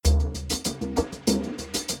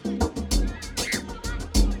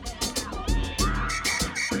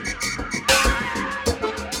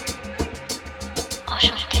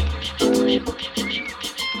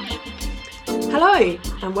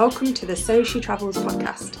and welcome to the So She Travels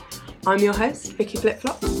podcast. I'm your host, Vicky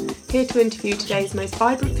Flipflop, here to interview today's most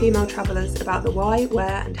vibrant female travellers about the why,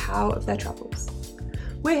 where and how of their travels.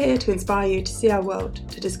 We're here to inspire you to see our world,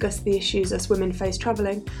 to discuss the issues us women face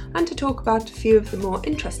travelling, and to talk about a few of the more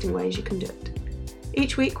interesting ways you can do it.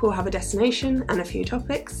 Each week we'll have a destination and a few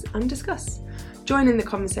topics and discuss. Join in the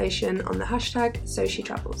conversation on the hashtag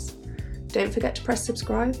SoSheTravels. Don't forget to press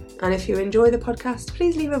subscribe, and if you enjoy the podcast,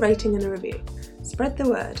 please leave a rating and a review. Spread the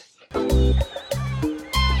word.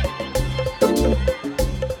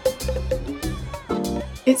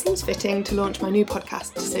 It seems fitting to launch my new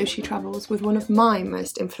podcast, So She Travels, with one of my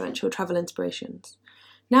most influential travel inspirations.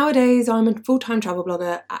 Nowadays, I'm a full-time travel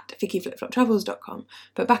blogger at VickyFlipFlopTravels.com,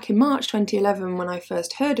 but back in March 2011, when I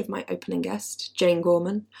first heard of my opening guest, Jane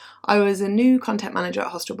Gorman, I was a new content manager at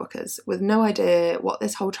Hostel Bookers, with no idea what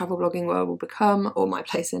this whole travel blogging world will become or my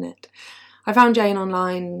place in it. I found Jane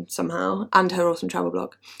online somehow, and her awesome travel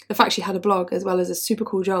blog. The fact she had a blog as well as a super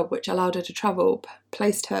cool job which allowed her to travel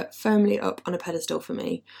placed her firmly up on a pedestal for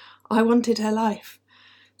me. I wanted her life.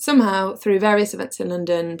 Somehow, through various events in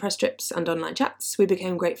London, press trips and online chats, we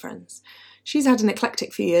became great friends. She's had an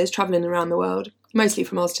eclectic few years travelling around the world, mostly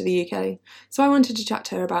from Oz to the UK, so I wanted to chat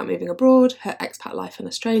to her about moving abroad, her expat life in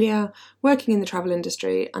Australia, working in the travel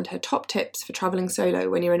industry, and her top tips for travelling solo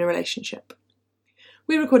when you're in a relationship.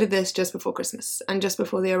 We recorded this just before Christmas, and just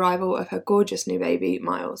before the arrival of her gorgeous new baby,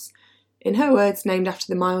 Miles. In her words, named after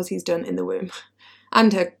the miles he's done in the womb,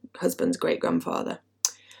 and her husband's great-grandfather.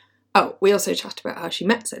 Oh, we also chat about how she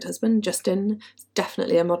met said husband, Justin.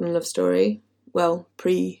 Definitely a modern love story. Well,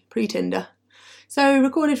 pre-Tinder. So,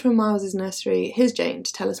 recorded from Miles's nursery, here's Jane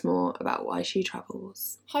to tell us more about why she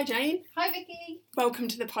travels. Hi, Jane. Hi, Vicky. Welcome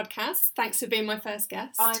to the podcast. Thanks for being my first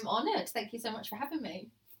guest. I'm honoured. Thank you so much for having me.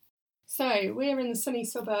 So, we're in the sunny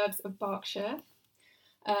suburbs of Berkshire,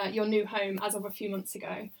 your new home as of a few months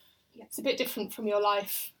ago. Yeah. It's a bit different from your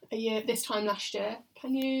life this time last year.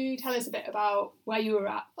 Can you tell us a bit about where you were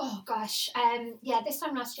at? Oh, gosh. This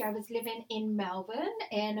time last year I was living in Melbourne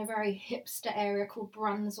in a very hipster area called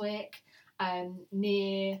Brunswick,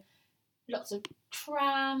 near lots of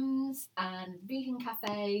trams and vegan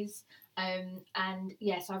cafes.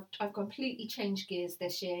 So I've completely changed gears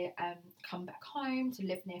this year, come back home to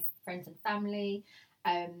live near friends and family,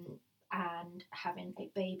 and having a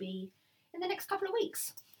baby in the next couple of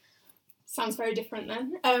weeks. Sounds very different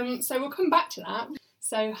then. So we'll come back to that.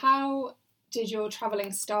 So how did your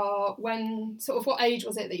travelling start? What age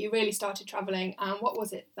was it that you really started travelling, and what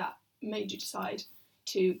was it that made you decide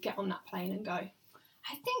to get on that plane and go?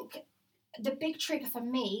 I think the big trigger for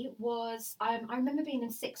me was I remember being in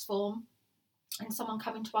sixth form and someone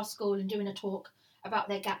coming to our school and doing a talk about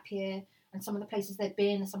their gap year and some of the places they've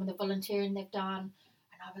been and some of the volunteering they've done.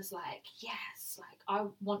 And I was like, yes, I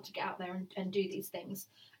want to get out there and do these things.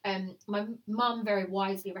 My mum very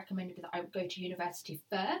wisely recommended that I would go to university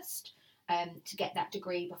first to get that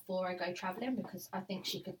degree before I go travelling, because I think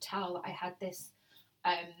she could tell that I had this,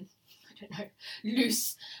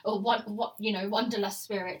 loose or wanderlust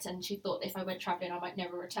spirit, and she thought if I went travelling I might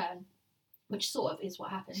never return, which sort of is what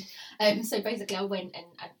happened. So basically I went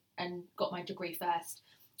and got my degree first,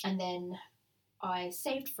 and then I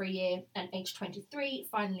saved for a year, and age 23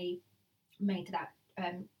 finally made that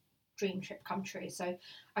dream trip come true. So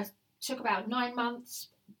I took about 9 months,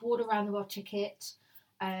 bought a round the world ticket.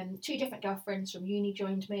 2 different girlfriends from uni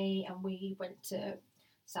joined me, and we went to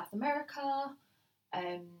South America,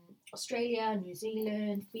 Australia, New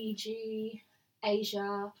Zealand, Fiji,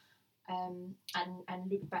 Asia, and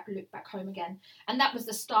looped back home again. And that was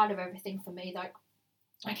the start of everything for me. Like,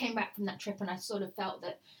 I came back from that trip and I sort of felt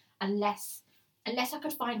that unless I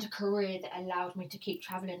could find a career that allowed me to keep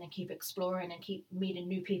travelling and keep exploring and keep meeting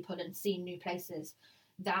new people and seeing new places,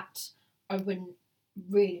 that I wouldn't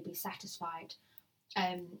really be satisfied.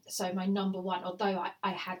 So my number one, although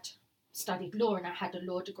I had studied law and I had a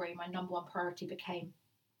law degree, my number one priority became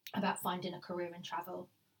about finding a career in travel.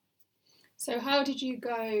 So how did you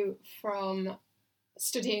go from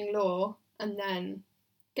studying law and then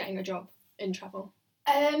getting a job in travel?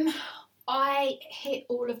 I hit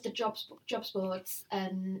all of the jobs boards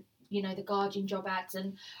and, the Guardian job ads,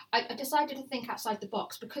 and I decided to think outside the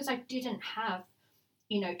box because I didn't have,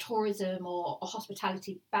 tourism or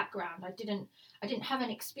hospitality background. I didn't have an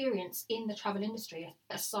experience in the travel industry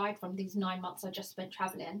aside from these 9 months I just spent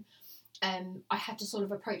travelling. I had to sort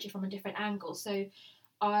of approach it from a different angle. So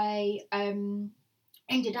I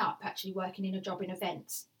ended up actually working in a job in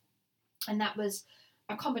events, and that was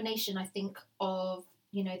a combination, I think, of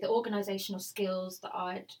the organisational skills that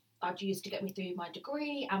I'd used to get me through my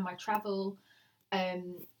degree and my travel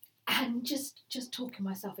and just talking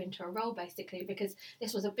myself into a role, basically, because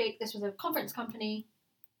this was a conference company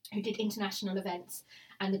who did international events,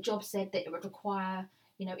 and the job said that it would require,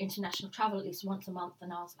 you know, international travel at least once a month,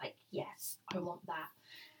 and I was like, yes, I want that.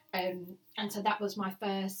 And so that was my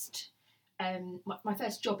first my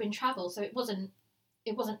first job in travel. So it wasn't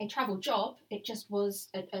a travel job, it just was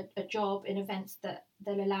a job in events that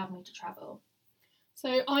allowed me to travel.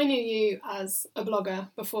 So I knew you as a blogger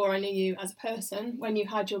before I knew you as a person, when you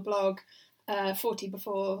had your blog 40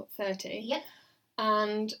 Before 30. Yep.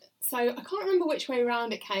 And so I can't remember which way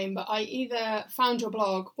around it came, but I either found your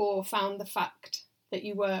blog or found the fact that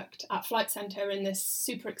you worked at Flight Centre in this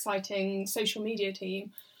super exciting social media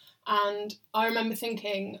team. And I remember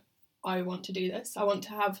thinking, I want to do this. I want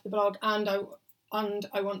to have the blog, and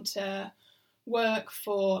I want to work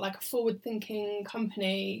for like a forward-thinking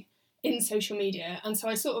company in social media. And so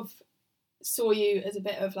I sort of saw you as a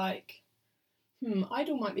bit of like,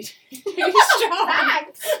 Idol might be too strong.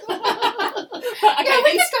 Thanks. Okay,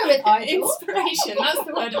 we just go with Idol. Inspiration, that's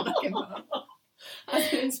the word I'm looking for.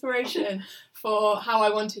 As an inspiration for how I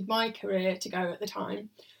wanted my career to go at the time.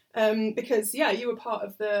 Because, yeah, you were part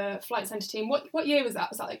of the Flight Centre team. What year was that?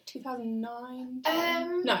 Was that like 2009?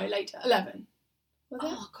 No, later. 11. Was it?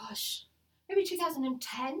 Oh, gosh. Maybe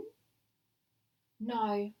 2010?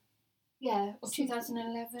 No. Yeah, or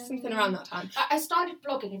 2011. Something around that time. I started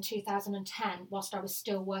blogging in 2010 whilst I was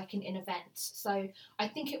still working in events. So I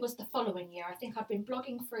think it was the following year. I think I'd been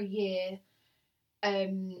blogging for a year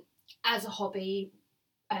as a hobby,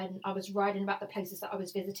 and I was writing about the places that I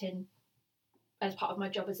was visiting as part of my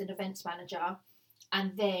job as an events manager.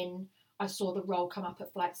 And then I saw the role come up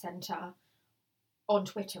at Flight Centre on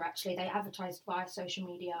Twitter, actually. They advertised via social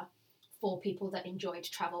media for people that enjoyed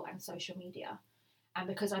travel and social media. And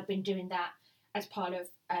because I'd been doing that as part of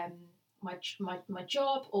my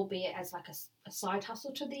job, albeit as like a side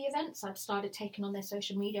hustle to the events, I'd started taking on their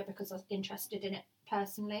social media because I was interested in it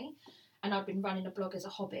personally. And I'd been running a blog as a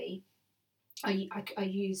hobby. I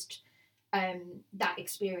used that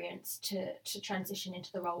experience to transition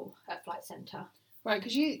into the role at Flight Centre. Right,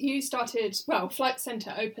 because you started, well, Flight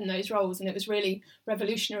Centre opened those roles, and it was really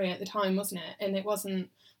revolutionary at the time, wasn't it? And it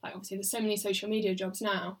wasn't, like, obviously there's so many social media jobs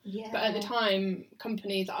now, Yeah. But at the time,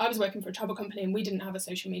 companies, I was working for a travel company and we didn't have a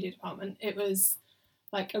social media department. It was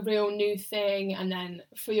like a real new thing. And then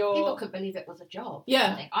for your... People couldn't believe it was a job.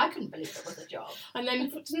 Yeah. I couldn't believe it was a job. And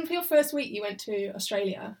then for your first week, you went to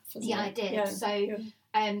Australia. Yeah, I did. Yeah. So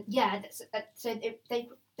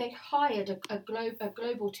they hired a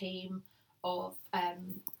global team of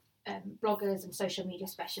bloggers and social media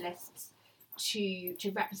specialists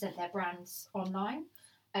to represent their brands online,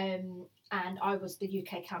 and I was the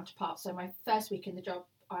UK counterpart. So my first week in the job,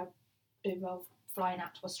 I involved flying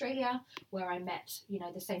out to Australia, where I met,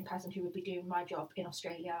 the same person who would be doing my job in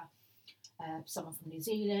Australia, someone from New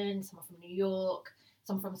Zealand, someone from New York,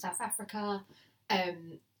 someone from South Africa,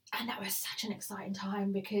 and that was such an exciting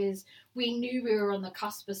time because we knew we were on the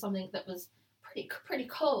cusp of something that was pretty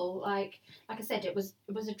cool. Like I said, it was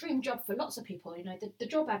a dream job for lots of people. The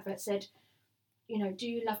job advert said, do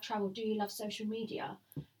you love travel? Do you love social media?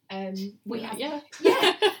 We have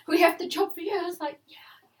the job for you. I was like,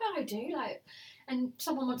 yeah, I do. And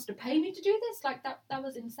someone wants to pay me to do this. That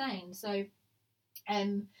was insane. So,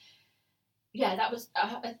 that was.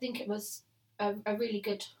 I think it was a really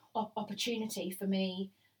good opportunity for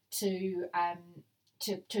me to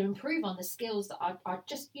improve on the skills that I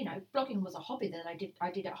just, blogging was a hobby that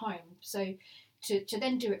I did at home. So to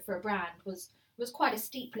then do it for a brand was quite a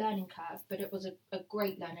steep learning curve, but it was a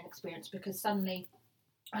great learning experience because suddenly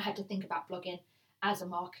I had to think about blogging as a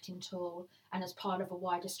marketing tool and as part of a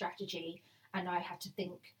wider strategy. And I had to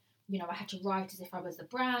think, I had to write as if I was the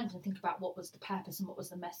brand and think about what was the purpose and what was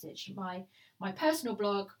the message. My personal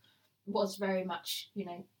blog was very much,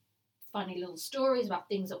 funny little stories about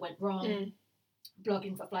things that went wrong.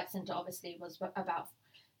 Blogging for Flight Centre obviously was about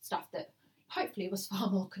stuff that hopefully was far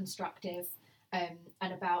more constructive, and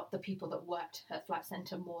about the people that worked at Flight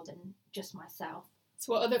Centre more than just myself.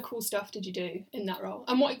 So what other cool stuff did you do in that role?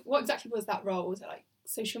 And what exactly was that role? Was it like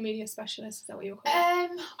social media specialist? Is that what you were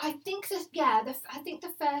called? I think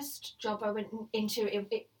the first job I went into,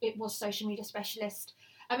 it was social media specialist.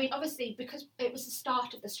 I mean, obviously, because it was the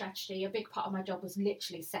start of the strategy, a big part of my job was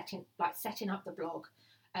literally setting up the blog,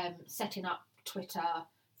 setting up Twitter,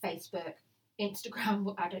 Facebook,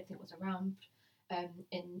 Instagram. I don't think was around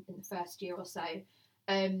in the first year or so,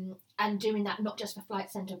 and doing that not just for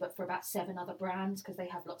Flight Centre but for about 7 other brands because they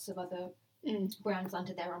have lots of other brands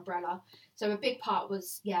under their umbrella. So a big part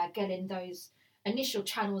was getting those initial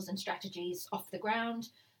channels and strategies off the ground,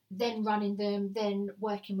 then running them, then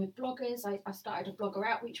working with bloggers. I started a blogger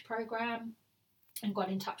outreach program and got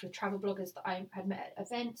in touch with travel bloggers that I had met at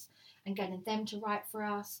events and getting them to write for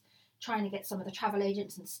us, trying to get some of the travel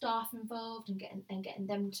agents and staff involved and getting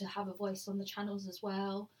them to have a voice on the channels as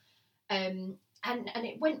well. And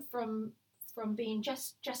it went from being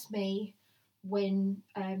just me when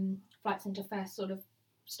Flight Centre first sort of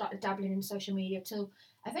started dabbling in social media till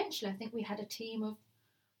eventually I think we had a team of,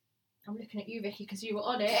 I'm looking at you, Vicky, because you were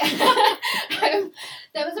on it.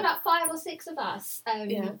 There was about 5 or 6 of us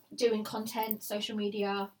doing content, social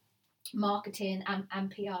media, marketing,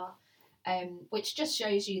 and PR, which just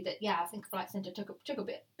shows you that I think Flight Centre took a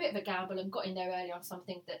bit of a gamble and got in there early on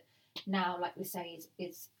something that now, like we say,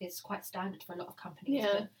 is quite standard for a lot of companies.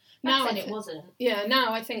 Yeah. But now it wasn't. Yeah.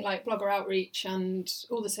 Now I think like blogger outreach and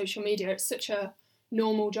all the social media, it's such a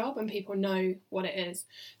normal job and people know what it is.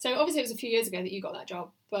 So obviously it was a few years ago that you got that job,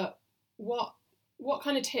 but what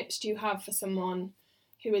kind of tips do you have for someone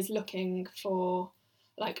who is looking for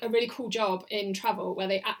like a really cool job in travel where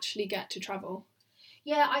they actually get to travel?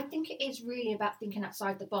 Yeah, I think it is really about thinking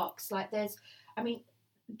outside the box. Like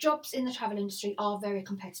jobs in the travel industry are very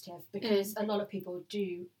competitive because a lot of people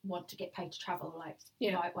do want to get paid to travel. Like,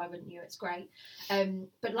 why wouldn't you? It's great.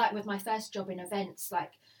 But like with my first job in events,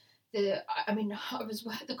 like the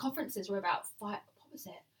conferences were about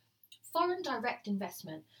foreign direct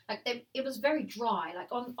investment. Like it was very dry. Like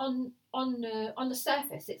on the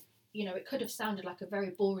surface, it's it could have sounded like a very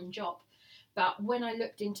boring job, but when I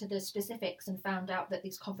looked into the specifics and found out that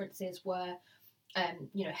these conferences were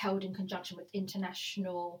held in conjunction with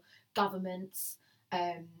international governments,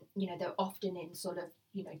 they're often in sort of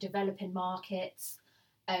developing markets,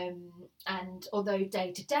 and although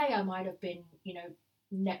day to day I might have been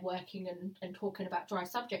networking and talking about dry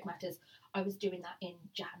subject matters, I was doing that in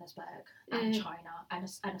Johannesburg and China and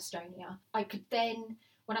Estonia. I could then,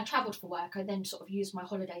 when I travelled for work, I then sort of used my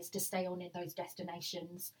holidays to stay on in those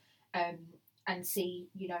destinations and see,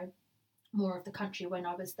 more of the country when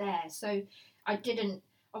I was there. So I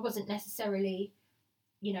wasn't necessarily,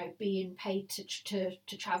 being paid to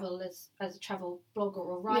travel as a travel blogger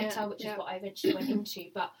or writer, which is what I eventually went into.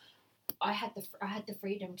 But I had the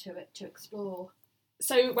freedom to explore.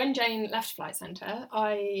 So when Jane left Flight Centre,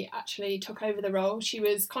 I actually took over the role. She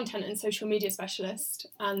was content and social media specialist,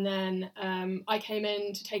 and then I came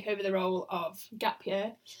in to take over the role of Gap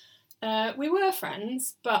Year. We were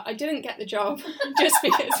friends, but I didn't get the job just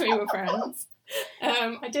because we were friends.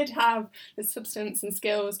 I did have the substance and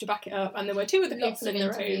skills to back it up, and there were 2 other people in the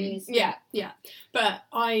room. Yeah. But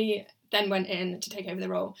I then went in to take over the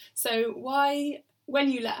role. So when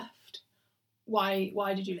you left, why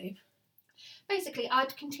did you leave? Basically,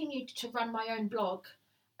 I'd continued to run my own blog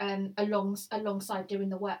alongside doing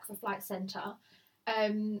the work for Flight Centre,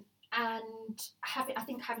 and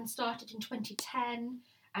having started in 2010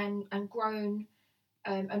 and grown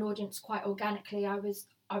an audience quite organically, I was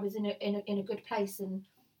in a good place,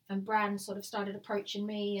 and brands sort of started approaching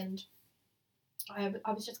me, and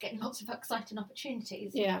I was just getting lots of exciting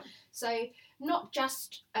opportunities. Yeah. So not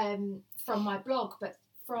just from my blog, but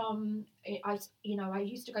from I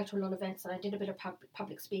used to go to a lot of events and I did a bit of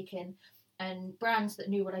public speaking, and brands that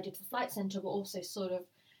knew what I did for Flight Centre were also sort of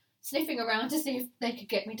sniffing around to see if they could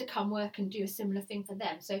get me to come work and do a similar thing for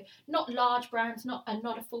them. So not large brands, not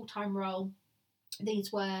a full-time role.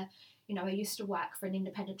 These were, I used to work for an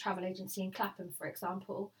independent travel agency in Clapham, for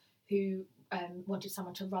example, who wanted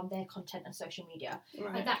someone to run their content and social media.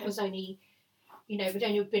 Right, and that was only, it would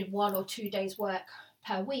only have been 1 or 2 days work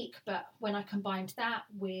per week, but when I combined that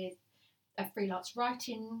with a freelance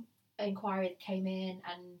writing inquiry that came in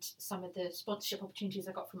and some of the sponsorship opportunities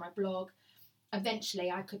I got from my blog, eventually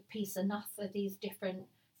I could piece enough of these different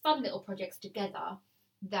fun little projects together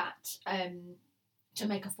that to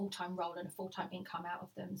make a full-time role and a full-time income out of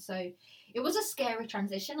them. So it was a scary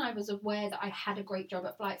transition. I was aware that I had a great job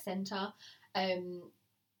at Flight Centre.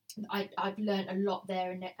 I'd learned a lot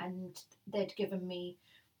there, and they'd given me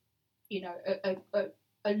a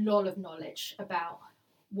lot of knowledge about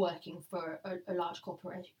working for a large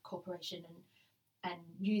corporation and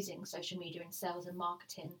using social media in sales and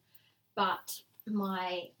marketing. But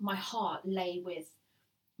my heart lay with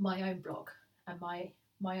my own blog and my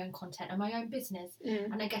own content and my own business.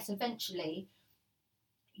 And I guess eventually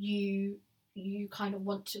you kind of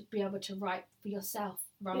want to be able to write for yourself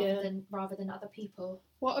rather than other people.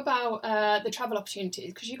 What about the travel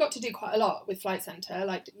opportunities? Because you got to do quite a lot with Flight Centre.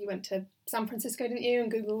 Like you went to San Francisco, didn't you,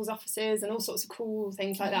 and Google's offices and all sorts of cool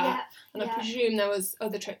things like that. I presume there was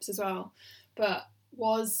other trips as well. But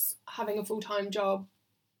was having a full-time job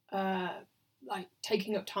like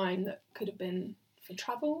taking up time that could have been for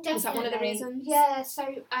travel? Definitely. Was that one of the reasons? Yeah, so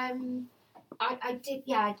I did,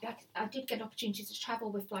 I did get opportunities to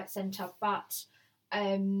travel with Flight Centre, but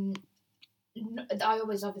I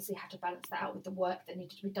always obviously had to balance that out with the work that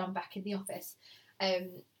needed to be done back in the office.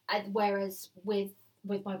 And whereas with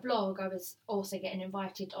my blog, I was also getting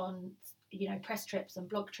invited on, press trips and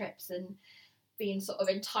blog trips and being sort of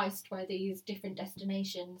enticed by these different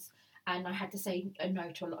destinations. And I had to say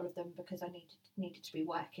no to a lot of them because I needed to be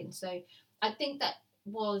working. So I think that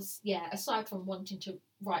was, aside from wanting to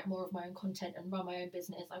write more of my own content and run my own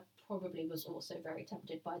business, I probably was also very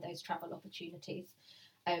tempted by those travel opportunities.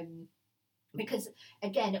 Because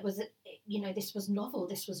again, it was, this was novel,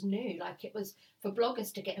 this was new. Like, it was, for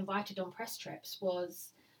bloggers to get invited on press trips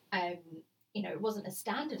was, it wasn't as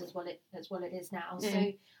standard as what it is now.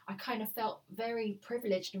 So I kind of felt very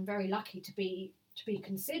privileged and very lucky to be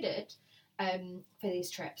considered for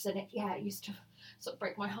these trips. And it used to sort of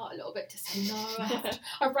break my heart a little bit to say no.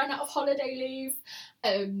 I've run out of holiday leave.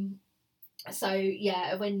 When,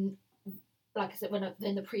 like I said,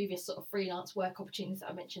 when the previous sort of freelance work opportunities that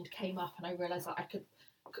I mentioned came up, and I realised that I could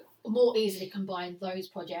more easily combine those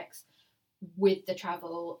projects with the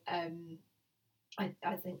travel, I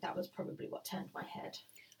think that was probably what turned my head.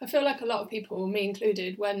 I feel like a lot of people, me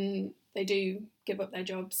included, when they do give up their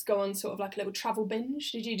jobs, go on sort of like a little travel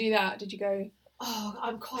binge. Did you do that? Did you go? Oh,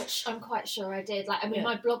 I'm quite sure I did.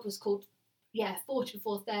 My blog was called 40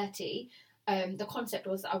 Before 30. The concept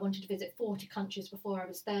was that I wanted to visit 40 countries before I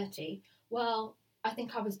was 30. Well, I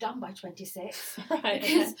think I was done by 26. Right.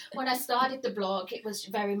 Because when I started the blog, it was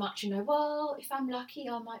very much, well, if I'm lucky,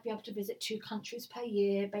 I might be able to visit 2 countries per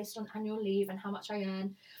year based on annual leave and how much I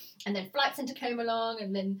earn. And then Flight Centre came along,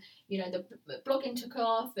 and then, the blogging took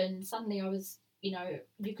off, and suddenly I was, I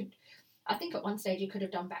think at one stage you could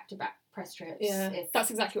have done back-to-back press trips. Yeah,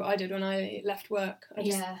 that's exactly what I did when I left work. I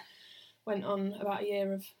just went on about a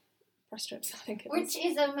year of press trips, I think it was. Which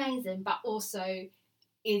is amazing, but also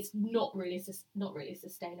is not really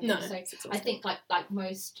sustainable. No, so I think like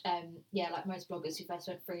most most bloggers who first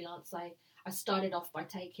went freelance, I started off by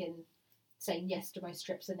saying yes to most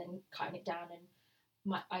trips and then cutting it down, and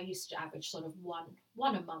I used to average sort of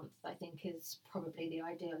one a month. I think is probably the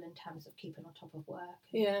ideal in terms of keeping on top of work.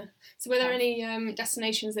 Yeah. So were there any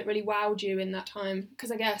destinations that really wowed you in that time?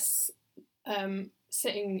 Because I guess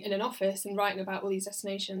sitting in an office and writing about all these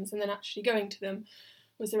destinations and then actually going to them,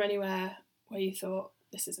 was there anywhere where you thought,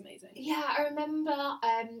 this is amazing? Yeah, I remember,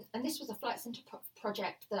 and this was a Flight Centre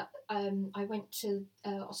project that I went to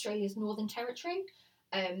Australia's Northern Territory,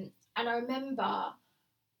 and I remember,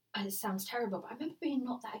 and it sounds terrible, but I remember being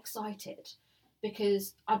not that excited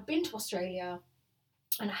because I'd been to Australia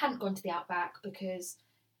and I hadn't gone to the outback because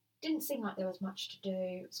it didn't seem like there was much to do.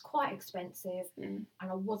 It was quite expensive, and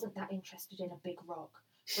I wasn't that interested in a big rock.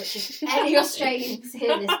 Which, if any Australians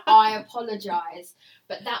hear this, I apologise.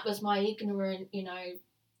 But that was my ignorant,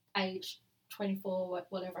 age 24,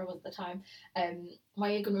 whatever I was at the time,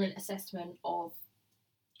 my ignorant assessment of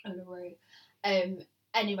Uluru.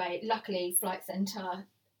 Anyway, luckily, Flight Centre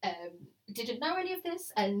didn't know any of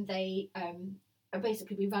this, and they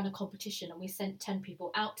basically, we ran a competition and we sent 10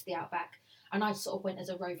 people out to the outback, and I sort of went as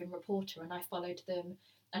a roving reporter and I followed them,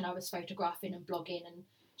 and I was photographing and blogging and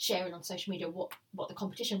sharing on social media what the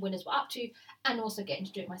competition winners were up to, and also getting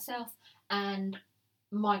to do it myself. And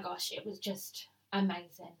my gosh, it was just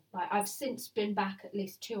amazing. Like, I've since been back at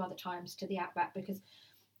least 2 other times to the outback because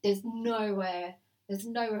there's nowhere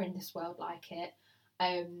in this world like it.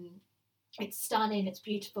 It's stunning, it's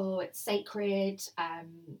beautiful, it's sacred. I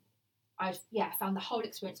found the whole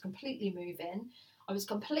experience completely moving. I was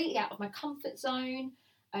completely out of my comfort zone.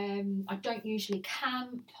 I don't usually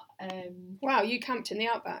camp. Wow, you camped in the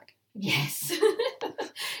outback? Yes.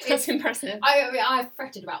 That's impressive. I've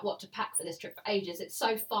fretted about what to pack for this trip for ages. It's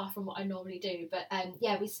so far from what I normally do. But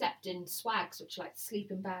we slept in swags, which are like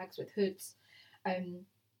sleeping bags with hoods,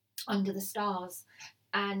 under the stars.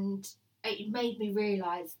 And it made me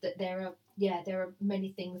realise that there are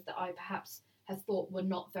many things that I perhaps have thought were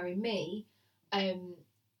not very me,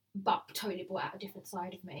 but totally brought out a different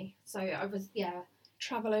side of me. So I was,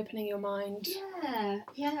 travel opening your mind.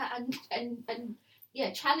 And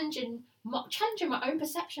challenging my own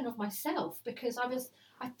perception of myself, because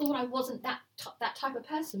I thought I wasn't that type of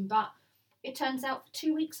person, but it turns out for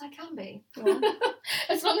 2 weeks I can be. Yeah.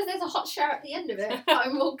 As long as there's a hot shower at the end of it,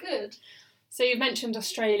 I'm all good. So you've mentioned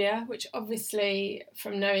Australia, which obviously,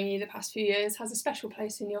 from knowing you the past few years, has a special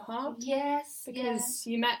place in your heart. Yes, because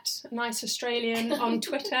you met a nice Australian on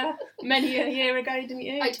Twitter many a year ago, didn't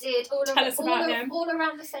you? I did. Tell us about him. All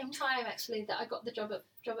around the same time, actually, that I got the job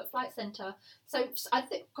at Flight Centre. So I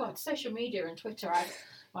think, God, social media and Twitter,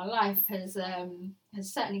 my life has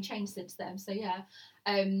certainly changed since then. So yeah,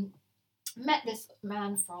 met this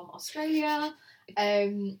man from Australia.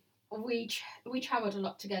 We travelled a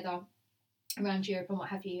lot together around Europe and what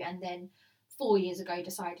have you, and then 4 years ago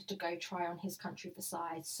decided to go try on his country for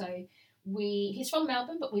size. So he's from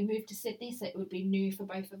Melbourne, but we moved to Sydney, so it would be new for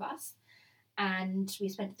both of us. And we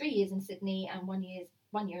spent 3 years in Sydney and 1 year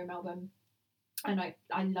in Melbourne. And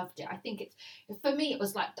I loved it. I think for me, it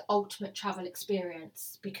was like the ultimate travel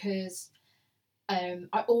experience, because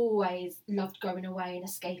I always loved going away and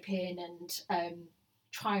escaping and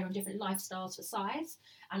trying on different lifestyles for size.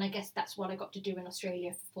 And I guess that's what I got to do in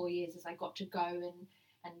Australia for 4 years, is I got to go and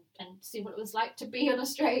see what it was like to be an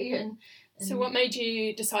Australian. So what made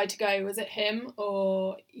you decide to go? Was it him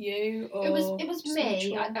or you? Or it was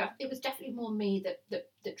me. It was definitely more me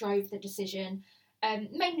that drove the decision.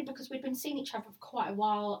 Mainly because we'd been seeing each other for quite a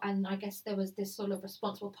while, and I guess there was this sort of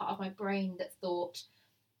responsible part of my brain that thought,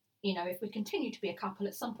 you know, if we continue to be a couple,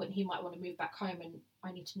 at some point he might want to move back home, and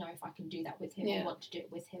I need to know if I can do that with him or want to do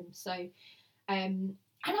it with him. So, and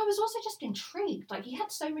I was also just intrigued. Like, he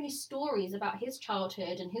had so many stories about his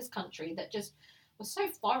childhood and his country that just was so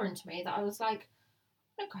foreign to me that I was like,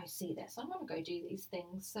 I'm going to go see this. I want to go do these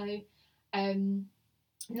things. So,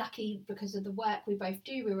 lucky because of the work we both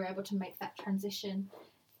do, we were able to make that transition,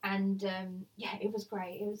 and it was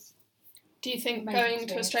great. It was. Do you think going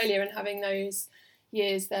to Australia and having those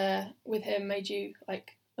years there with him made you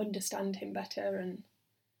like understand him better? And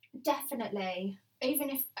definitely,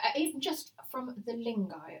 even just from the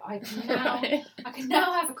lingo, I can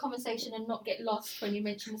now have a conversation and not get lost when he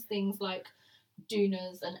mentions things like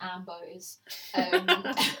Doonas and Ambos, and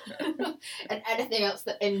anything else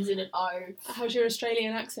that ends in an O. How's your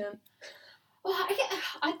Australian accent? Well,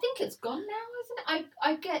 I think it's gone now, isn't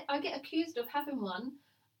it? I get accused of having one,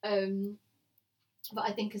 but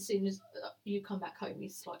I think as soon as you come back home, you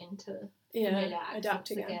slot into familiar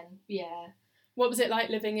accents again. Yeah. What was it like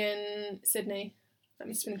living in Sydney? That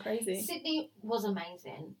must have been crazy. Sydney was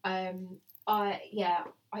amazing. I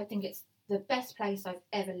think it's the best place I've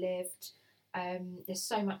ever lived. There's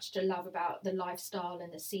so much to love about the lifestyle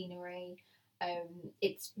and the scenery.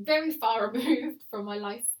 It's very far removed from my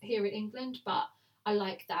life here in England, but I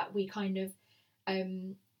like that we kind of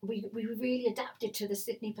we really adapted to the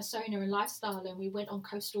Sydney persona and lifestyle, and we went on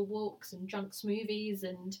coastal walks and drunk smoothies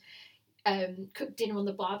and cooked dinner on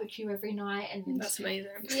the barbecue every night. And that's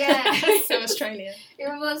amazing. Yeah. So Australian. It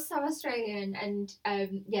was so Australian. And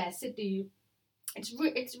Sydney, it's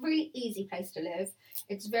a really easy place to live.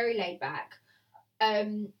 It's very laid back,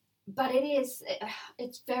 but it's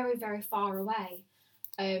very, very far away,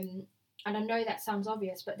 and I know that sounds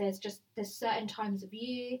obvious, but there's certain times of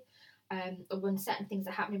year, or when certain things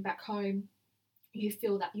are happening back home, you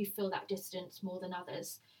feel that distance more than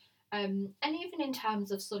others, and even in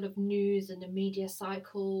terms of sort of news and the media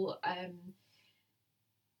cycle,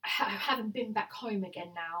 having been back home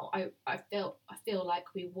again now, I feel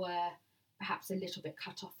like we were perhaps a little bit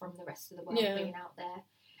cut off from the rest of the world being out there,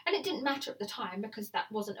 and it didn't matter at the time because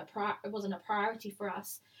that wasn't a priority for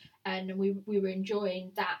us, and we were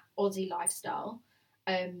enjoying that Aussie lifestyle.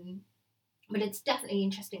 But it's definitely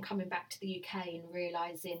interesting coming back to the UK and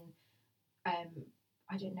realising,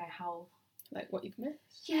 I don't know how, like, what you've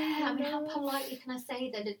missed. Yeah, I mean, how politely can I say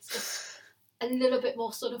that it's just a little bit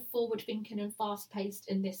more sort of forward thinking and fast paced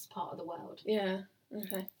in this part of the world. Yeah.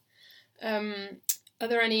 Okay. Are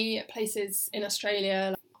there any places in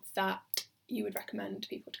Australia that you would recommend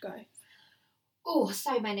people to go? Oh,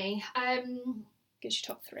 so many. Give your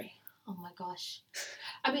top 3. Oh my gosh.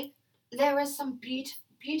 I mean, there are some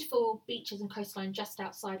beautiful beaches and coastline just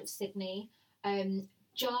outside of Sydney.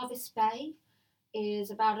 Jarvis Bay is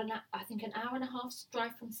about an hour and a half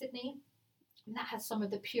drive from Sydney, and that has some of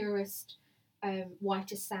the purest,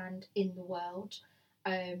 whitest sand in the world.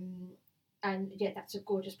 And yeah, that's a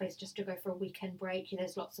gorgeous place just to go for a weekend break.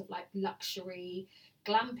 There's lots of like luxury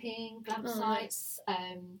glam sites.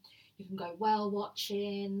 You can go whale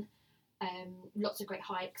watching. Lots of great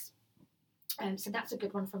hikes. So that's a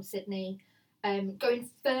good one from Sydney. Going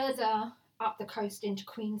further up the coast into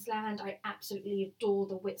Queensland, I absolutely adore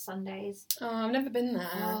the Whitsundays. Oh, I've never been there.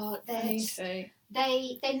 Oh, I need to.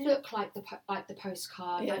 They look like the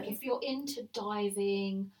postcard. Yeah. Like if you're into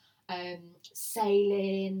diving,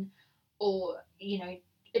 sailing, or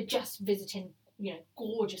just visiting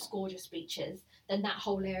gorgeous beaches, then that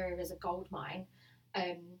whole area is a gold mine.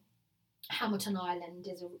 Hamilton Island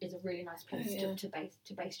is a really nice place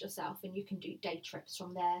to base yourself, and you can do day trips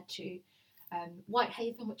from there to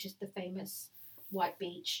Whitehaven, which is the famous white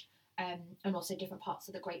beach, and also different parts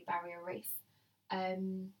of the Great Barrier Reef.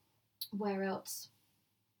 Where else?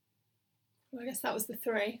 Well, I guess that was the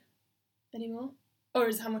 3. Any more? Or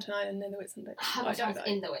is Hamilton Island in the Whitsundays? Hamilton's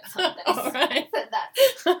in the Whitsundays. Oh, right. So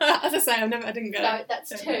that's, as I say, I didn't go. No, that's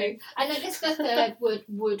 2. And I guess the 3rd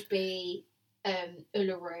would be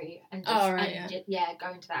Uluru and just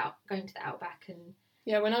going to the outback and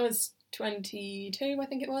when I was 22, I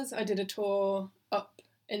think it was, I did a tour up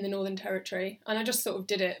in the Northern Territory, and I just sort of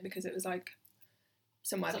did it because it was like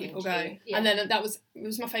somewhere Something people to go. do, yeah. And then it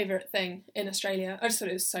was my favourite thing in Australia. I just thought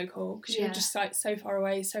it was so cool because you were just like so far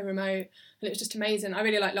away, so remote, and it was just amazing. I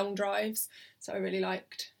really like long drives, so I really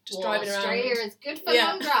liked just driving around. Australia is good for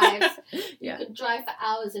long drives. You can drive for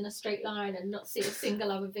hours in a straight line and not see a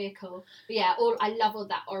single other vehicle. But I love all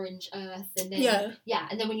that orange earth, and then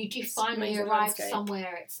and then when you do finally arrive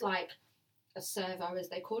somewhere, it's like a servo, as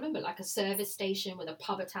they call them, but like a service station with a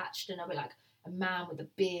pub attached, and there'll be like a man with a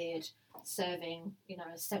beard serving,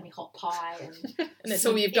 a semi-hot pie and and it's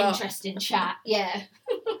all you've got. Interesting chat. Yeah.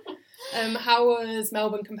 How was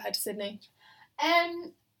Melbourne compared to Sydney?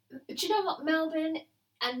 Do you know what, Melbourne,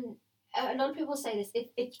 and a lot of people say this,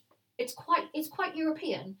 it's quite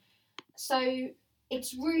European, so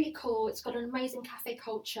it's really cool. It's got an amazing cafe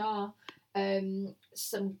culture,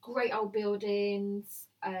 some great old buildings,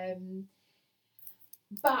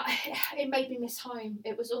 but it made me miss home.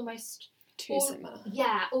 It was almost too similar.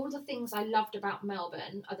 Yeah, all the things I loved about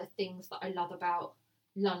Melbourne are the things that I love about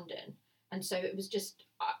London, and so it was just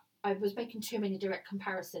I was making too many direct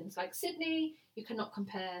comparisons. Like Sydney, you cannot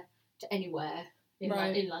compare to anywhere in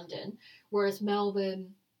London, whereas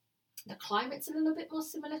Melbourne, the climate's a little bit more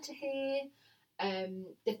similar to here.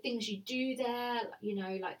 The things you do there,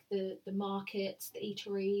 like the markets, the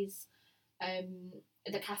eateries,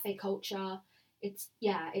 the cafe culture. It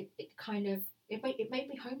made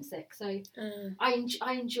me homesick. So I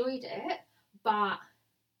enjoyed it, but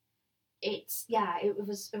it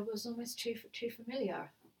was almost too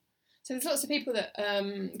familiar. So there's lots of people that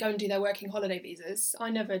go and do their working holiday visas. I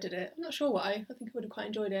never did it. I'm not sure why. I think I would have quite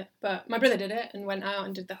enjoyed it. But my brother did it and went out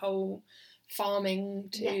and did the whole farming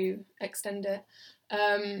to extend it.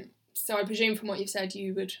 So I presume from what you've said,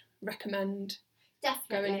 you would recommend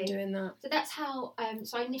definitely going and doing that. So that's how.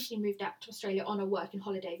 So I initially moved out to Australia on a working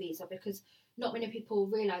holiday visa because not many people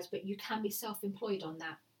realise, but you can be self-employed on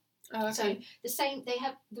that. Oh, okay. So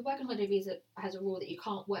the working holiday visa has a rule that you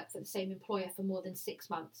can't work for the same employer for more than 6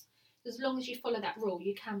 months. As long as you follow that rule,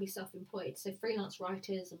 you can be self-employed. So freelance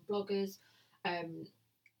writers and bloggers,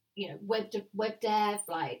 web dev,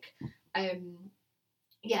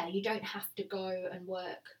 you don't have to go and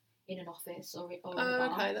work in an office or in a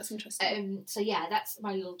bar. Okay, that's interesting. So that's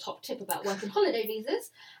my little top tip about working holiday visas.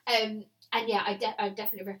 I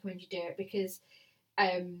definitely recommend you do it because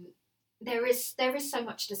there is so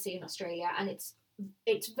much to see in Australia, and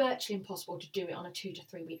it's virtually impossible to do it on a 2 to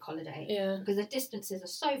 3 week holiday. Yeah. Because the distances are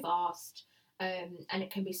so vast, and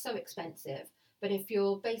it can be so expensive. But if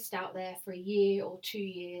you're based out there for a year or 2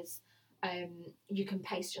 years, you can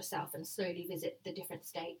pace yourself and slowly visit the different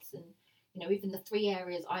states. And even the 3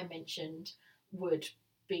 areas I mentioned would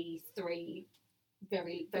be 3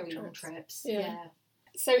 very, very long trips. Yeah.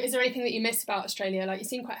 So is there anything that you miss about Australia? Like, you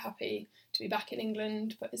seem quite happy to be back in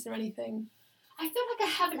England, but is there anything? I feel like I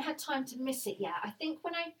haven't had time to miss it yet. I think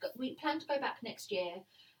we plan to go back next year,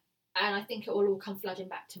 and I think it will all come flooding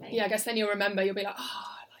back to me. Yeah, I guess then you'll remember. You'll be like, oh,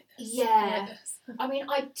 I like this. Yeah. I like this. I mean,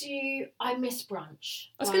 I miss brunch.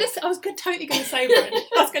 I was totally going to say brunch.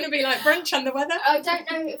 I was going to be like brunch and the weather. I don't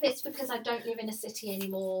know if it's because I don't live in a city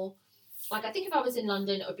anymore. Like, I think if I was in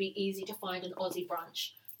London, it would be easy to find an Aussie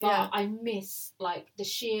brunch. But I miss, the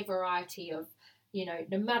sheer variety of,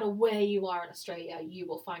 no matter where you are in Australia, you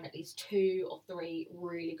will find at least 2 or 3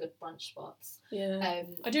 really good brunch spots. Yeah.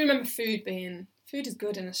 I do remember food is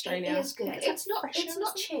good in Australia. It is good. It's not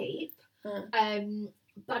cheap.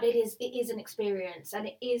 But it is an experience, and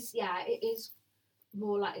it is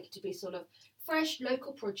more likely to be sort of fresh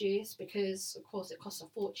local produce because of course it costs a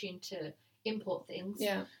fortune to import things.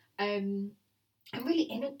 Yeah. And really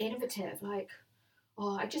innovative.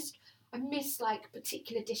 I miss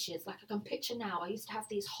particular dishes. Like, I can picture now, I used to have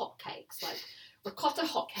these hotcakes, like ricotta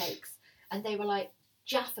hotcakes, and they were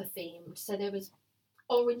Jaffa themed. So there was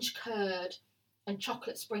orange curd and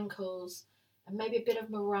chocolate sprinkles and maybe a bit of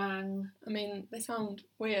meringue. I mean, they sound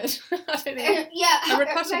weird. I don't think. A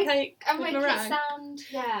ricotta cake with meringue. It sound,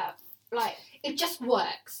 it just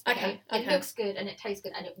works. Okay. It looks good and it tastes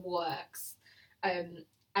good and it works.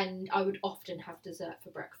 And I would often have dessert for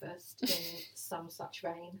breakfast in some such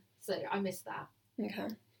vein. So I miss that. Okay.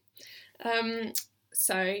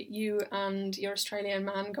 So you and your Australian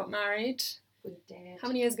man got married. We did. How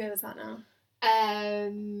many years ago was that now?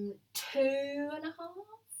 2.5.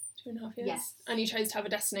 2.5 years. Yes. And you chose to have a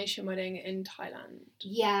destination wedding in Thailand.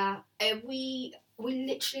 Yeah, we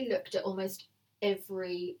literally looked at almost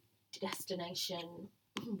every destination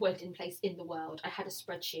wedding place in the world. I had a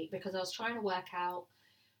spreadsheet because I was trying to work out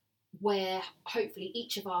where hopefully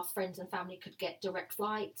each of our friends and family could get direct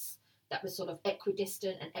flights that was sort of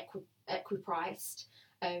equidistant and equipriced.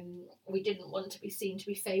 We didn't want to be seen to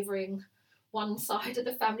be favouring one side of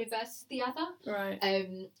the family versus the other. Right.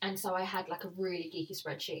 And so I had like a really geeky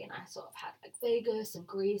spreadsheet, and I sort of had like Vegas and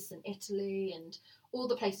Greece and Italy and all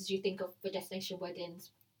the places you think of for destination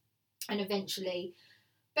weddings. And eventually,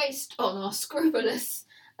 based on our scrupulous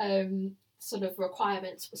sort of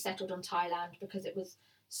requirements, were settled on Thailand because it was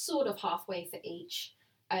sort of halfway for each.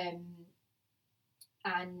 And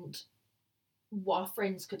our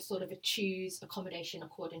friends could sort of choose accommodation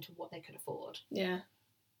according to what they could afford. Yeah,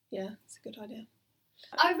 it's a good idea.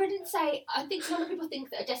 I wouldn't say, I think a lot of people think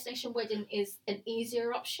that a destination wedding is an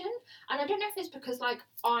easier option, and I don't know if it's because like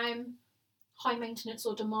I'm high maintenance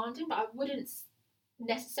or demanding, but I wouldn't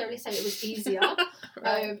necessarily say it was easier.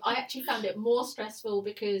 Right. I actually found it more stressful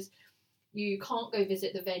because you can't go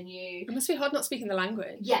visit the venue. It must be hard not speaking the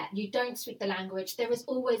language. Yeah, you don't speak the language. There is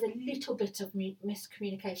always a little bit of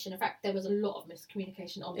miscommunication. In fact, there was a lot of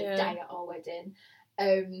miscommunication on the day at our wedding.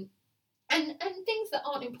 And things that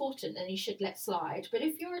aren't important and you should let slide. But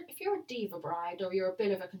if you're a diva bride or you're a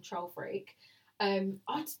bit of a control freak, I'd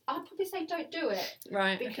probably say don't do it.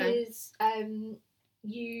 Right. Because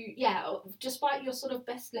despite your sort of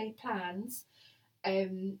best laid plans,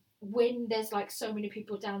 when there's like so many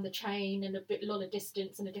people down the chain and a lot of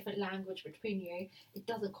distance and a different language between you, it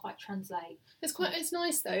doesn't quite translate. It's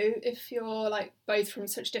nice though if you're like both from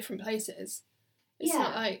such different places. It's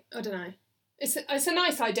not like, I don't know. It's a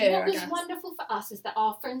nice idea. What was wonderful for us is that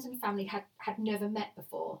our friends and family had never met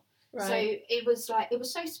before. Right. So it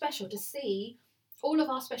was so special to see all of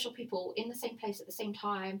our special people in the same place at the same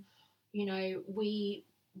time. You know, we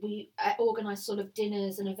organised sort of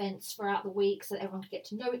dinners and events throughout the week so that everyone could get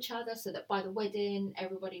to know each other, so that by the wedding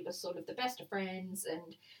everybody was sort of the best of friends,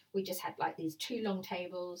 and we just had like these 2 long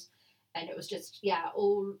tables, and it was just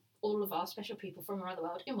all of our special people from around the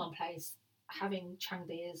world in one place having chang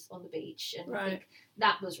beers on the beach, and I think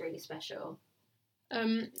that was really special.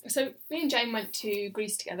 So me and Jane went to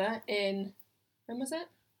Greece together in, when was it?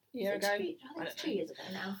 A year ago? I think it's 2 years ago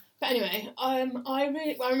now. But anyway, I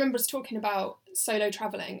remember us talking about solo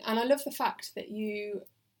travelling, and I love the fact that you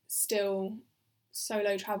still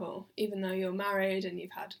solo travel, even though you're married and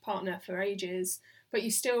you've had a partner for ages, but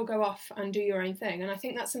you still go off and do your own thing. And I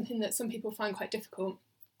think that's something that some people find quite difficult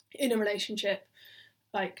in a relationship,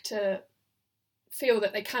 like to feel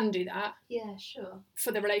that they can do that. Yeah, sure.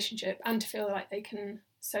 For the relationship, and to feel like they can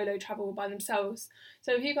solo travel by themselves.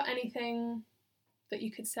 So have you got anything that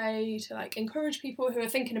you could say to like encourage people who are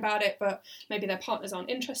thinking about it but maybe their partners aren't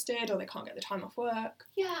interested or they can't get the time off work?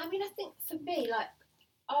 Yeah, I mean, I think for me, like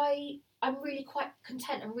I'm really quite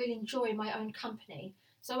content and really enjoy my own company.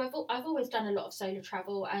 So I've always done a lot of solo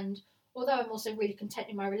travel, and although I'm also really content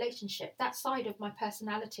in my relationship, that side of my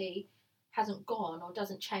personality hasn't gone or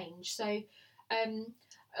doesn't change. So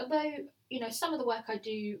although, you know, some of the work I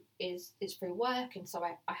do is through work, and so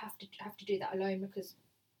I have to do that alone because,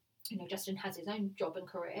 you know, Justin has his own job and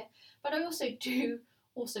career, but I also do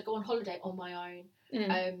go on holiday on my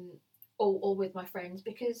own, or with my friends,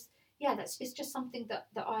 because it's just something that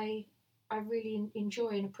I really enjoy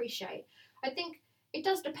and appreciate. I think it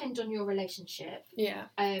does depend on your relationship. Yeah.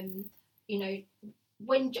 You know,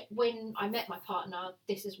 when I met my partner,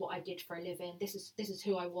 this is what I did for a living. This is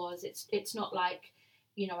who I was. It's not like,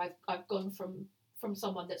 you know, I've gone from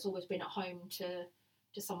someone that's always been at home to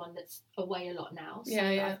someone that's away a lot now.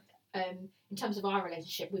 So in terms of our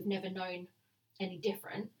relationship, we've never known any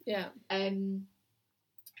different. Yeah. And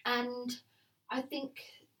I think,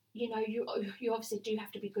 you know, you obviously do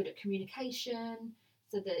have to be good at communication,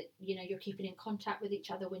 so that, you know, you're keeping in contact with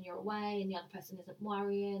each other when you're away and the other person isn't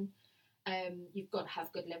worrying. You've got to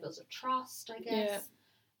have good levels of trust, I guess.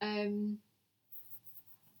 Yeah.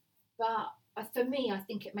 But for me, I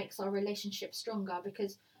think it makes our relationship stronger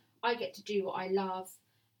because I get to do what I love,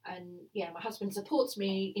 and my husband supports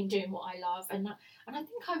me in doing what I love, and I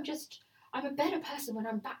think I'm a better person when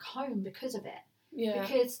I'm back home because of it. Yeah.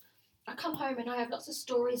 Because I come home and I have lots of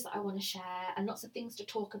stories that I want to share and lots of things to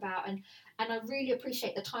talk about, and I really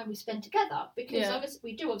appreciate the time we spend together, because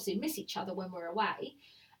we do obviously miss each other when we're away,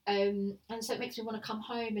 and so it makes me want to come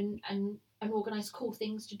home and organise cool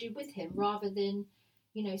things to do with him rather than,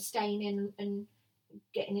 you know, staying in and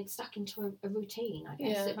getting stuck into a routine. I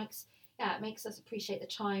guess it makes us appreciate the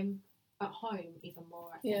time at home even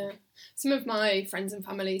more, I think. Yeah. Some of my friends and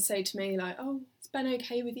family say to me, like, oh, is Ben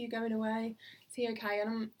okay with you going away? Is he okay?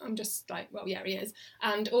 And I'm just like, well, yeah, he is.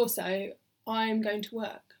 And also, I'm going to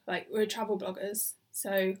work. Like, we're travel bloggers,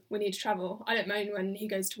 so we need to travel. I don't mind when he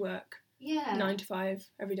goes to work 9 to 5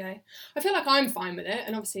 every day. I feel like I'm fine with it,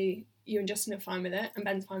 and obviously you and Justin are fine with it, and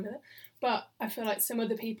Ben's fine with it. But I feel like some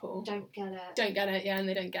other people Don't get it. Don't get it, yeah, and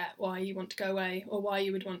they don't get why you want to go away or why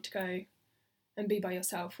you would want to go and be by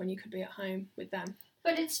yourself when you could be at home with them.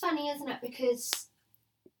 But it's funny, isn't it? Because,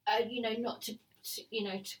 not to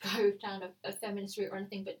go down a feminist route or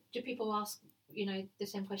anything, but do people ask, the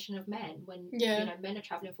same question of men when, men are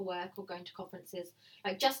travelling for work or going to conferences?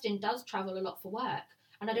 Like, Justin does travel a lot for work,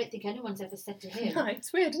 and I don't think anyone's ever said to him, No,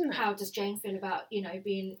 it's weird, isn't it? how does Jane feel about,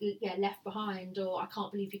 being left behind, or I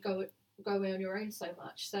can't believe you go away on your own so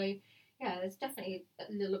much. So, yeah, there's definitely a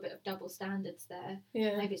little bit of double standards there.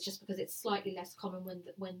 Yeah. Maybe it's just because it's slightly less common when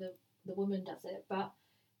the woman does it, but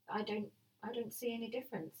I don't see any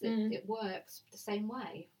difference. It works the same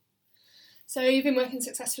way. So you've been working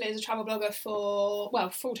successfully as a travel blogger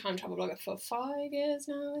full-time travel blogger for 5 years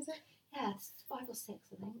now, is it? Yeah, it's 5 or 6, I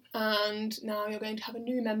think. And now you're going to have a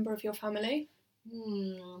new member of your family.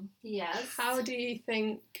 Yes. How do you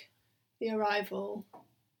think the arrival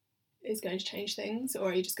is going to change things, or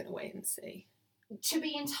are you just going to wait and see? To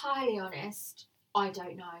be entirely honest, I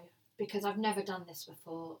don't know, because I've never done this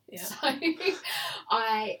before. Yeah. So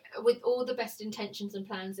with all the best intentions and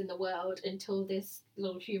plans in the world, until this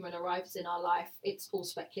little human arrives in our life, it's all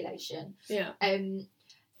speculation. Yeah.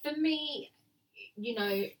 For me,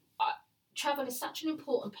 travel is such an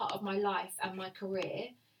important part of my life and my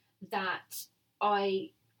career that I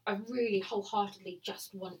really wholeheartedly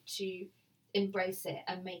just want to embrace it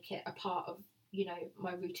and make it a part of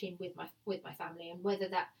my routine with my family, and whether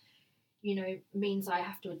that means I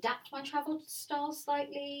have to adapt my travel style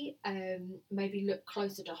slightly, maybe look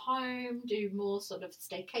closer to home, do more sort of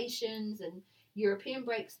staycations and European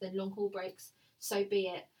breaks than long haul breaks, so be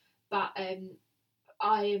it. But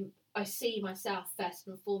I see myself first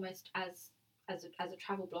and foremost as a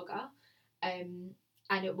travel blogger, and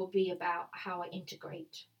it will be about how I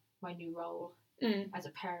integrate my new role as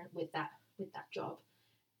a parent with that job.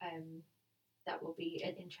 That will be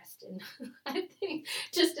an interesting, I think,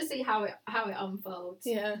 just to see how it unfolds.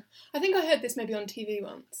 Yeah, I think I heard this maybe on TV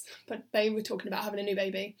once, but they were talking about having a new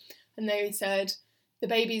baby, and they said the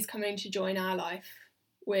baby's coming to join our life.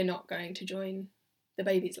 We're not going to join the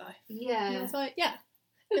baby's life. Yeah, and I was like, yeah.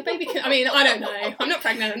 The baby can, I mean, I don't know. I'm not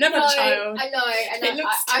pregnant. I've never had a child. I know. And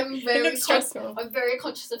I'm very stressful. I'm very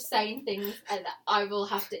conscious of saying things, and I will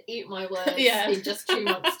have to eat my words in just 2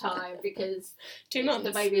 months' time, because 2 months.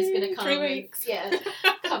 The baby is going to come 3 weeks.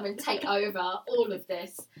 Come and take over all of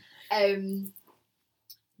this.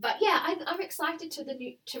 But yeah, I'm excited to a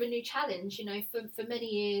new challenge. For many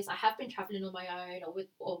years I have been travelling on my own or with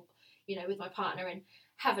my partner, and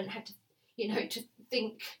haven't had to to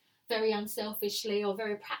think very unselfishly or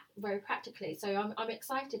very practically. So I'm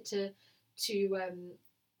excited to sort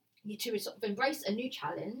of embrace a new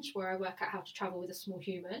challenge where I work out how to travel with a small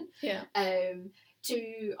human. Yeah. When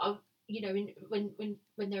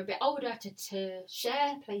they're a bit older, to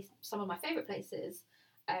share some of my favourite places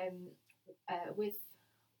with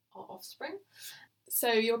our offspring.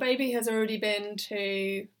 So your baby has already been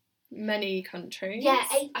to many countries. Yeah,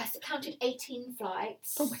 I counted 18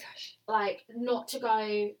 flights. Oh my gosh. Like, not to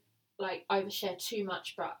go overshare too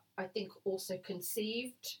much, but I think also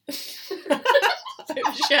conceived.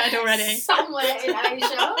 Shared already. Somewhere in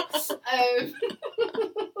Asia.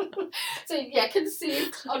 So yeah,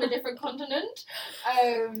 conceived on a different continent,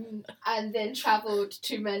 and then travelled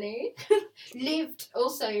to many. Lived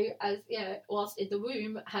also whilst in the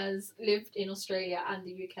womb, has lived in Australia and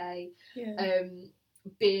the UK. Yeah.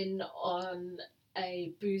 Been on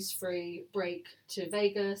a booze-free break to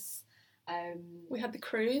Vegas. We had the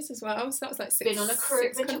cruise as well, so that was like 6 Been on a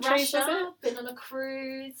cruise. Been to countries, Russia. Been on a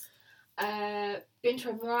cruise. Been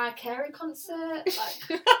to a Mariah Carey concert.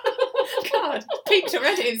 Like, God, peaked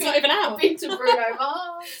already. It's not even out. Been to Bruno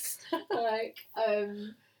Mars.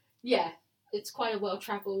 It's quite a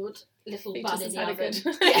well-travelled little bun in the oven.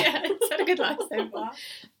 It's had a good life so far.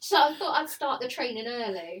 So I thought I'd start the training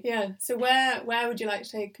early. Yeah. So where would you like to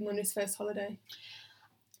take him on his first holiday?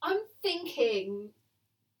 I'm thinking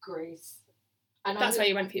Greece. And that's where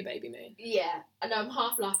you went for your baby moon. Yeah, and I'm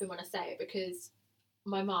half laughing when I say it, because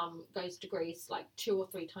my mum goes to Greece like 2 or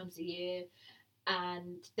 3 times a year,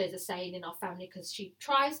 and there's a saying in our family, because she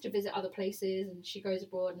tries to visit other places and she goes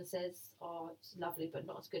abroad and says, oh, it's lovely but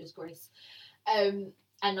not as good as Greece, and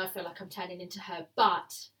I feel like I'm turning into her,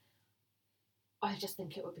 but I just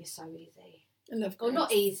think it would be so easy. I love Well, Greece.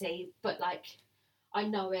 not easy, but like, I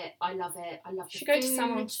know it. I love it. I love the Should go to food.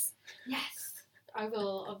 Samos. Yes, I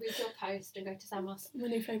will. I'll read your post and go to Samos. My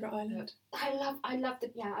new favourite island. I love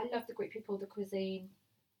the Greek people, the cuisine,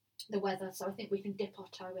 the weather. So I think we can dip our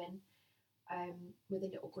toe in, with a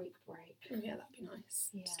little Greek break. Oh, yeah, that'd be nice.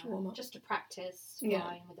 Yeah, Just to warm up. just to practice Yeah.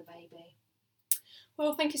 flying with a baby.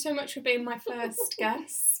 Well, thank you so much for being my first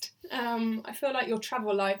guest. I feel like your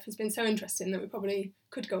travel life has been so interesting that we probably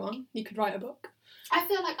could go on. You could write a book. I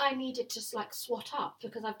feel like I needed to like swat up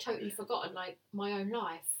because I've totally forgotten like my own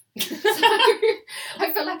life. So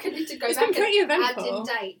I feel like I need to go It's back been pretty and add eventful. in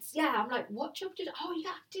dates. Yeah, I'm like, what job did? Oh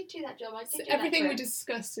yeah, I did do that job. I did So do everything that we trip.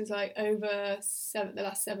 discussed is like over the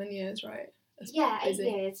last 7 years, right? That's Yeah, 8 busy.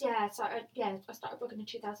 years. Yeah, so I started blogging in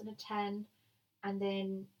 2010, and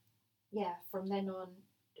then from then on,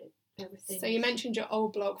 everything. So you mentioned your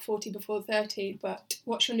old blog, 40 Before 30, but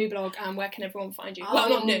what's your new blog and where can everyone find you? Well,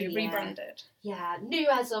 not new, yeah. rebranded. Yeah, new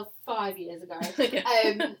as of 5 years ago.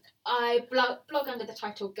 Yeah. I blog under the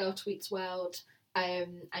title Girl Tweets World,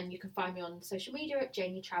 and you can find me on social media at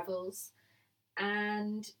Janie Travels,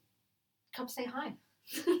 and come say hi.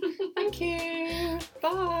 Thank you.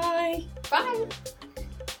 Bye. Bye.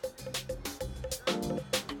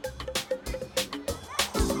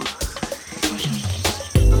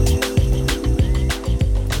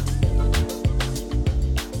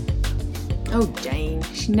 Oh, Jane,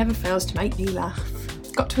 she never fails to make me laugh.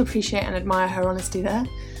 Got to appreciate and admire her honesty there.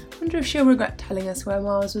 Wonder if she'll regret telling us where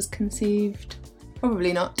Mars was conceived.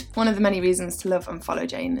 Probably not. One of the many reasons to love and follow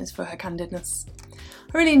Jane is for her candidness.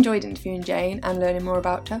 I really enjoyed interviewing Jane and learning more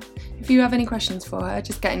about her. If you have any questions for her,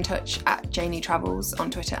 just get in touch at Janie Travels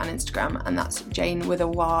on Twitter and Instagram, and that's Jane with a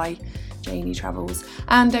Y, Janie Travels.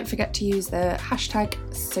 And don't forget to use the hashtag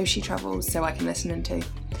 #SoSheTravels so I can listen in too.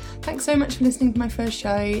 Thanks so much for listening to my first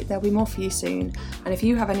show. There'll be more for you soon. And if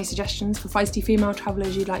you have any suggestions for feisty female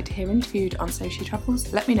travellers you'd like to hear interviewed on So She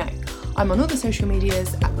Travels, let me know. I'm on all the social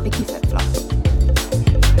medias at Vicky Flip Flop.